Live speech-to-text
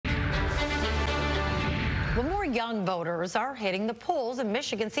Well, more young voters are hitting the polls, and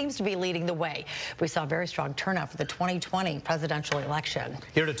Michigan seems to be leading the way. We saw a very strong turnout for the 2020 presidential election.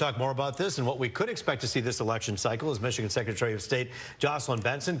 Here to talk more about this and what we could expect to see this election cycle is Michigan Secretary of State Jocelyn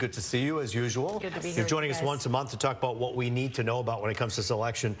Benson. Good to see you as usual. Good to be here. You're joining us once a month to talk about what we need to know about when it comes to this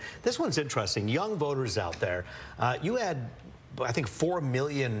election. This one's interesting. Young voters out there. You had, I think, 4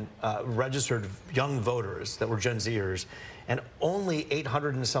 million registered young voters that were Gen Zers, and only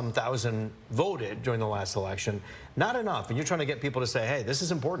 800 and some thousand voted during the last election. Not enough, and you're trying to get people to say, hey, this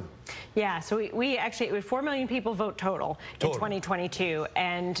is important. Yeah, so we actually, 4 million people vote total in 2022,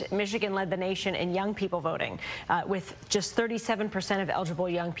 and Michigan led the nation in young people voting, with just 37% of eligible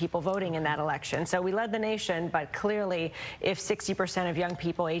young people voting in that election. So we led the nation, but clearly, if 60% of young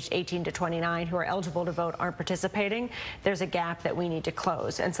people aged 18 to 29 who are eligible to vote aren't participating, there's a gap that we need to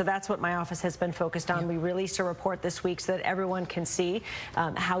close. And so that's what my office has been focused on. We released a report this week so that everyone can see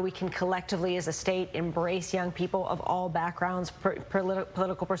how we can collectively as a state embrace young people of all backgrounds,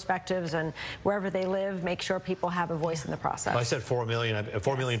 political perspectives, and wherever they live, make sure people have a voice in the process. Well, I said 4 million,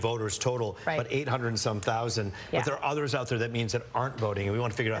 4 million voters total, but 800 and some thousand. But there are others out there that means that aren't voting, and we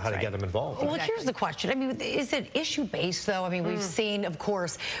want to figure out how to get them involved. Well, here's the question. I mean, is it issue-based, though? I mean, we've seen, of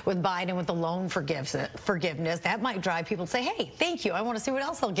course, with Biden with the loan forgiveness, that might drive people to say, hey, thank you, I want to see what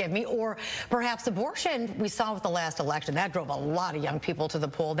else they'll give me. Or perhaps abortion, we saw with the last election, that drove a lot of young people to the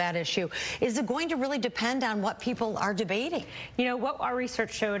poll, that issue. Is it going to really depend on what people are debating? You know, what our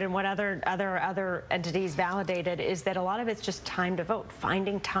research showed and what other entities validated is that a lot of it's just time to vote,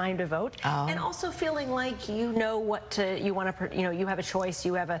 finding time to vote, and also feeling like you know what you want to, you have a choice,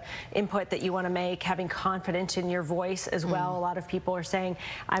 you have an input that you want to make, having confidence in your voice as well. A lot of people are saying,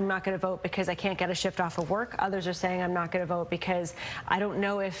 I'm not going to vote because I can't get a shift off of work. Others are saying, I'm not going to vote because I don't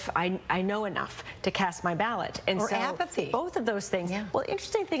know if I know enough to cast my ballot. And or apathy. Both of those things. Yeah. Well,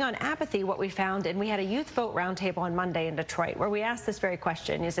 interesting thing on apathy, what we found, and we had a youth vote roundtable on Monday in Detroit where we asked this very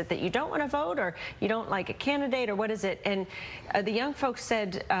question: is it that you don't want to vote, or you don't like a candidate, or what is it? And the young folks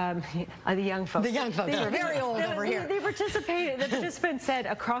said, the young folks are very old over here. They participated. The participants said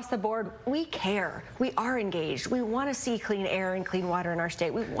across the board, we care, we are engaged, we want to see clean air and clean water in our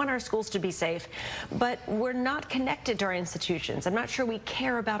state, we want our schools to be safe, but we're not connected to our institutions. I'm not sure we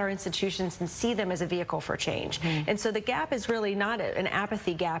care about our institutions and see them as a vehicle for change. And so the gap is really not an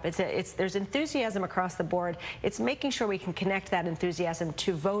apathy gap. There's enthusiasm across the board. It's making sure we can connect that enthusiasm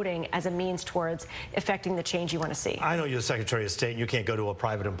to voting as a means towards affecting the change you want to see. I know you're the Secretary of State. You can't go to a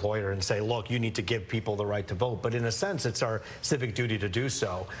private employer and say, look, you need to give people the right to vote. But in a sense, it's our civic duty to do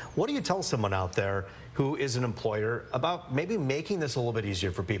so. What do you tell someone out there who is an employer about maybe making this a little bit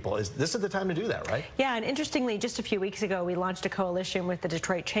easier for people? This is the time to do that, right? Yeah, and interestingly, just a few weeks ago, we launched a coalition with the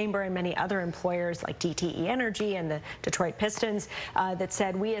Detroit Chamber and many other employers like DTE Energy and the Detroit Pistons that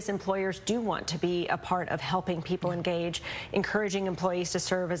said we as employers do want to be a part of helping people engage, encouraging employees to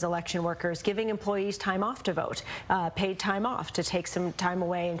serve as election workers, giving employees time off to vote, paid time off to take some time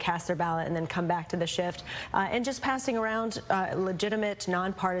away and cast their ballot and then come back to the shift, and just passing around legitimate,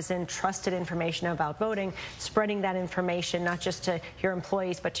 nonpartisan, trusted information about voting, spreading that information not just to your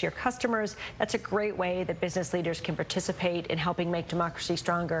employees but to your customers. That's a great way that business leaders can participate in helping make democracy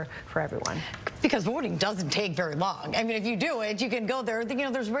stronger for everyone. Because voting doesn't take very long. I mean, if you do it, you can go there. You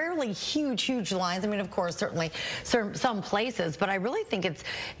know, there's rarely huge lines. I mean, of course, certainly some places, but I really think it's,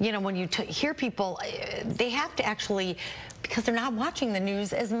 you know, when you hear people, they have to actually, because they're not watching the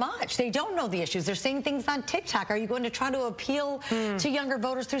news as much. They don't know the issues. They're seeing things on TikTok. Are you going to try to appeal to younger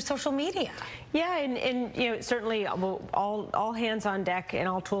voters through social media? Yeah, and you know, certainly all hands on deck and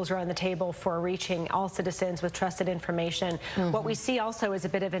all tools are on the table for reaching all citizens with trusted information. What we see also is a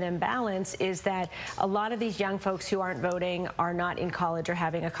bit of an imbalance is that a lot of these young folks who aren't voting are not in college or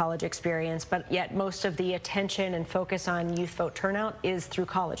having a college experience, but yet most of the attention and focus on youth vote turnout is through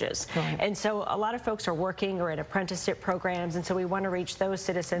colleges. And so a lot of folks are working or in apprenticeship programs, and so we want to reach those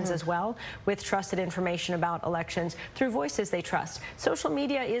citizens as well with trusted information about elections through voices they trust. Social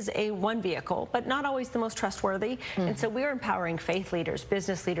media is one vehicle, but not always the most trustworthy. And so we're empowering faith leaders,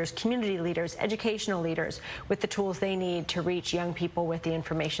 business leaders, community leaders, educational leaders with the tools they need to reach young people with the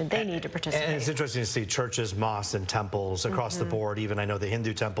information they need to participate. And it's interesting to see churches, mosques, and temples across the board. Even I know the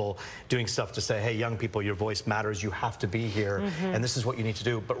Hindu temple doing stuff to say, hey, young people, your voice matters. You have to be here, and this is what you need to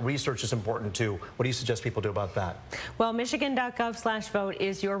do. But research is important too. What do you suggest people do about that? Well, Michigan.gov/vote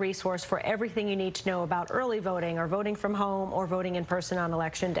is your resource for everything you need to know about early voting or voting from home or voting in person on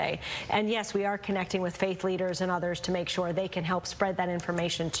Election Day. And yes, we are connecting with faith leaders and others to make sure they can help spread that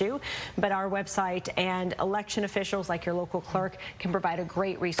information too. But our website and election officials like your local clerk can provide a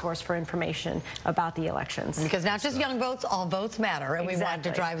great resource for information about the elections. Because not just young votes, all votes matter, and we want to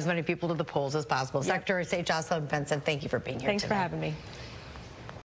Exactly. drive as many people to the polls as possible. Yep. Secretary of State Jocelyn Benson, thank you for being here Thanks today. for having me.